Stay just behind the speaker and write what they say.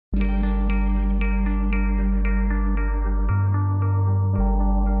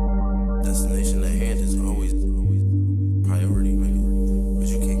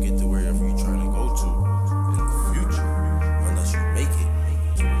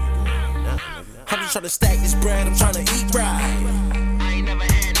just tryna stack this bread, I'm tryna eat right.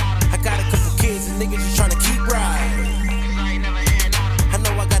 I got a couple kids and niggas just tryna keep right. I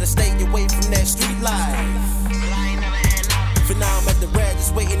know I gotta stay away from that street life. For now I'm at the red,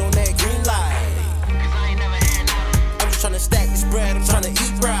 just waiting on that green light. I'm just tryna stack this bread, I'm tryna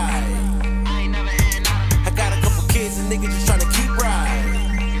eat right. I got a couple kids and niggas just tryna keep right.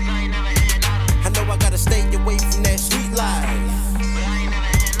 I know I gotta stay away from that street life.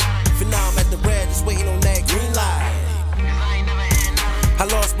 For now I'm at the red, just waiting on that green light. I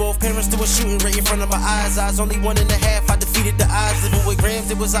lost both parents to a shooting right in front of my eyes. I was only 1.5, I defeated the odds. Living with grams,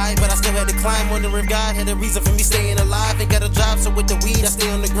 it was alright, but I still had to climb. Wondering if God had a reason for me staying alive. Ain't got a job, so with the weed, I stay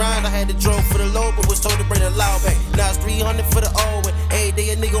on the grind. I had to drove for the low, but was told to bring the loud back. Now it's 300 for the O, and every day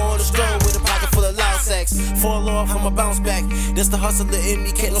a nigga on the stroll with a pocket full of loud sacks. Fall off, I'ma bounce back. That's the hustler in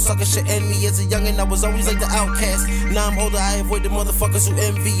me, can't no sucker shit in me. As a youngin', I was always like the outcast. Now I'm older, I avoid the motherfuckers who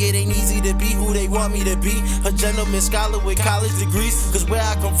envy. It ain't easy to be who they want me to be. A gentleman scholar with college degrees. Cause where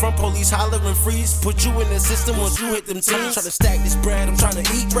I come from, police holler and freeze. Put you in the system once you hit them teams. I'm tryna stack this bread, I'm tryna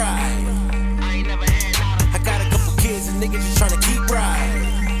eat right. I got a couple kids and niggas just tryna keep right.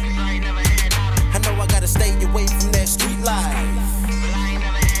 I know I gotta stay away from that street life.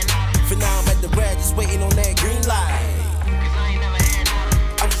 For now I'm at the red, just waiting on that green light.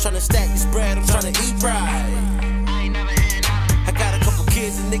 I'm just tryna stack this bread, I'm tryna eat right. I got a couple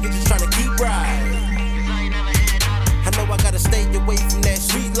kids and niggas just tryna keep right. I know I gotta stay away from that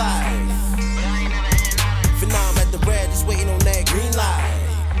street life. For now I'm at the red, just waiting on that green light.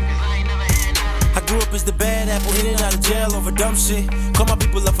 I grew up as the bad apple, in and out of jail over dumb shit. Call my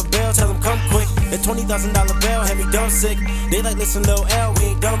people up for bail, tell them come quick. That $20,000 bail had me dumb sick. They like, listen, Lil L,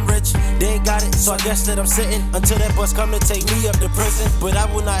 we ain't dumb rich. They ain't got it, so I guess that I'm sitting until that bus come to take me up to prison. But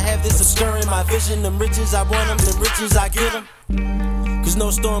I will not have this obscuring my vision. Them riches I want them, them riches I get them. Cause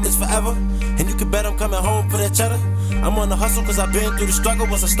no storm is forever, and you can bet I'm coming home for that cheddar. I'm on the hustle cause I've been through the struggle.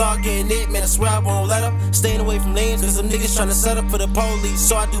 Once I start getting it, man, I swear I won't let up. Staying away from lanes cause them niggas tryna set up for the police.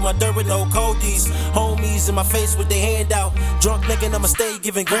 So I do my dirt with no coldies. Homies in my face with their hand out. Drunk nigga, I'ma stay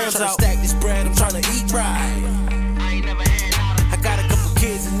giving grams out. Stack this bread, I'm tryna eat right. I got a couple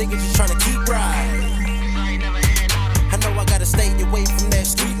kids and niggas just tryna keep right. I know I gotta stay away from that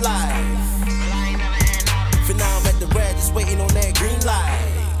street life. For now I'm at the red, just waiting on that green light.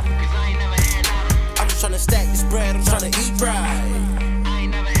 I'm just tryna stack this bread, I'm tryna eat right.